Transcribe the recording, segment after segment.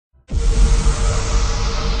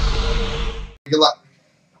Good luck.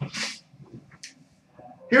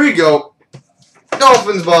 Here we go.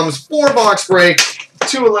 Dolphinsbums, 4-box break,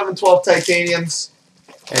 2 11-12 titaniums,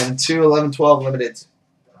 and 2 11-12 limiteds.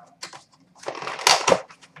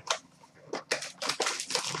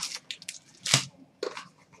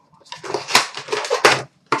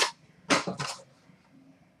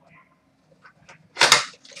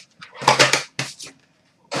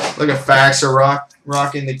 Look at Faxer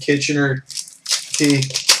rocking the Kitchener tee.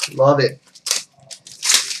 Love it.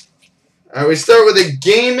 All right, we start with a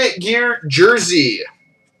Game Gear jersey.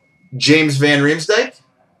 James Van Riemsdyk.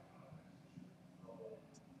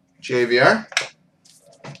 JVR.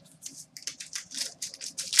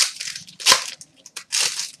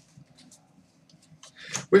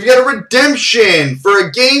 We've got a redemption for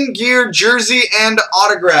a Game Gear jersey and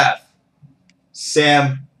autograph.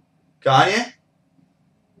 Sam Gagne.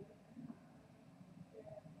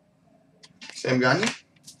 Sam Gagne.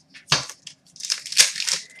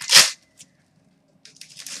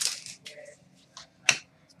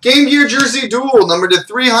 Game Gear jersey duel, number to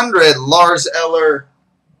 300, Lars Eller,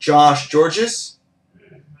 Josh Georges.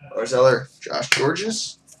 Lars Eller, Josh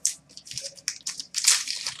Georges.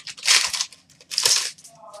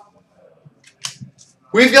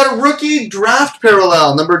 We've got a rookie draft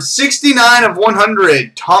parallel, numbered 69 of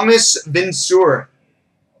 100, Thomas Vinsur.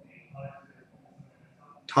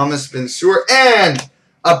 Thomas Vinsur. And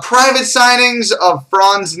a private signings of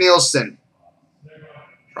Franz Nielsen.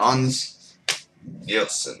 Franz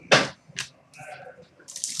Nielsen.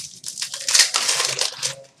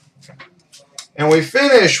 And we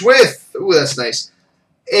finish with, ooh, that's nice,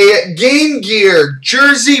 a Game Gear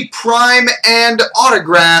jersey prime and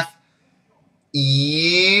autograph.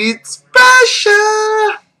 It's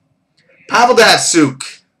Basha. Pavel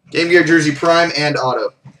Datsyuk. Game Gear jersey prime and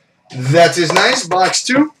auto. That is nice. Box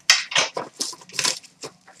 2.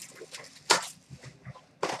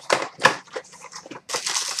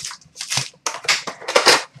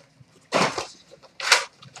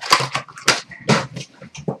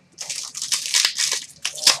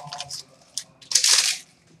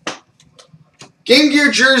 Game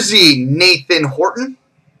Gear jersey, Nathan Horton.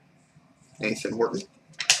 Nathan Horton.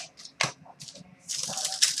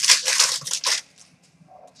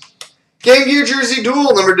 Game Gear jersey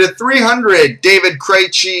duel, number to 300, David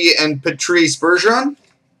Krejci and Patrice Bergeron.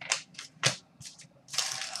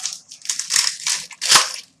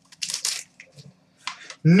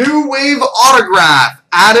 New Wave autograph,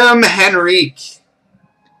 Adam Henrique.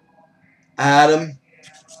 Adam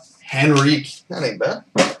Henrique. That ain't bad.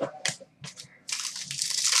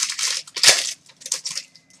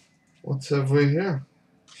 What have we here?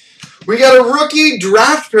 We got a rookie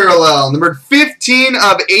draft parallel, number 15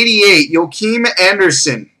 of 88, Joakim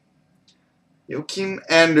Andersson. Joakim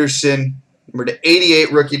Andersson, number to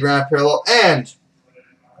 88 rookie draft parallel, and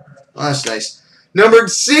oh, that's nice. Numbered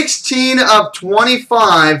 16 of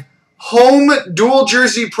 25, home dual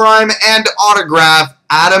jersey prime and autograph,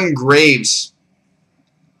 Adam Graves.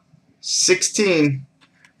 16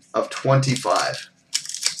 of 25.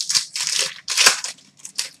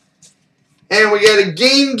 And we got a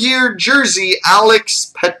Game Gear jersey,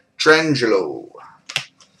 Alex Pietrangelo.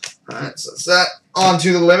 Alright, so that's that. On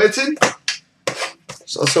to the limited.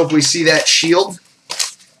 So let's hope we see that shield.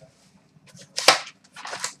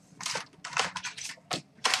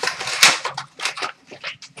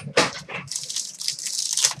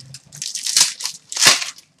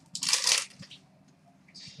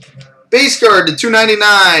 Base card to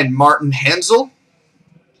 299, Martin Hansel.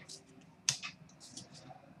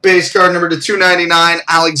 Base card number to 299,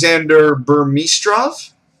 Alexander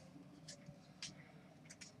Burmistrov.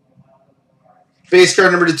 Base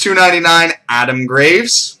card number to 299, Adam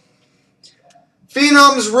Graves.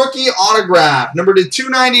 Phenoms rookie autograph, number to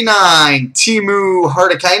 299, Timu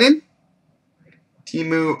Hartikainen.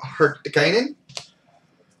 Timu Hartikainen.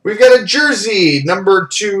 We've got a jersey, number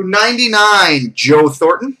 299, Joe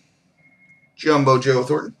Thornton. Jumbo Joe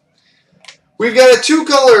Thornton. We've got a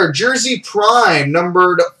two-color jersey prime,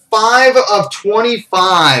 numbered 5 of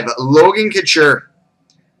 25, Logan Couture.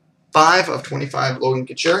 5 of 25, Logan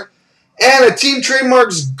Couture. And a team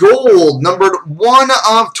trademarks gold, numbered 1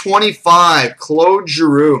 of 25, Claude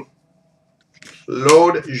Giroux.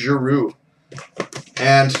 Claude Giroux.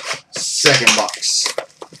 And second box.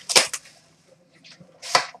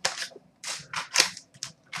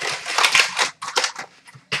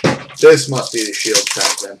 This must be the Shield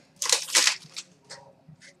pack then.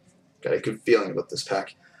 Got a good feeling about this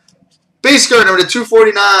pack. Base card number to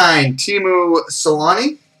 249, Timu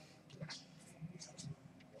Solani.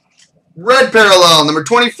 Red parallel, number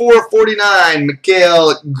 2449,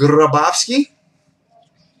 Mikhail Grabovski.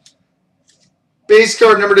 Base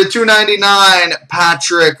card number to 299,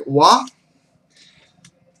 Patrick Waugh.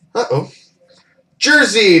 Uh-oh.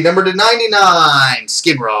 Jersey number to 99,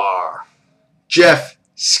 Skinner. Jeff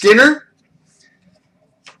Skinner.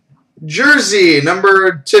 Jersey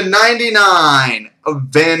number to 99,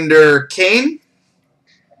 Evander Kane.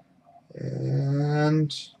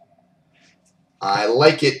 And I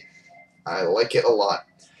like it. I like it a lot.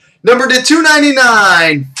 Number to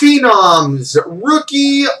 299, Phenoms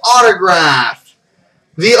rookie autograph.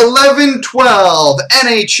 The 11-12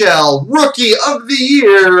 NHL Rookie of the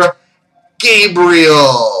Year,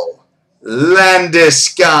 Gabriel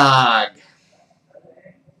Landeskog.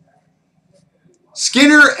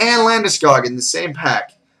 Skinner and Landeskog in the same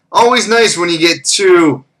pack. Always nice when you get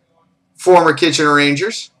two former Kitchener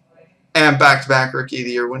Rangers and back-to-back Rookie of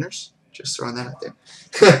the Year winners. Just throwing that out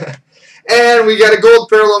there. And we got a gold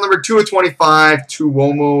parallel number 2/25,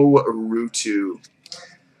 Tuomo Ruutu.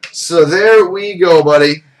 So there we go,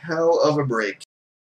 buddy. Hell of a break.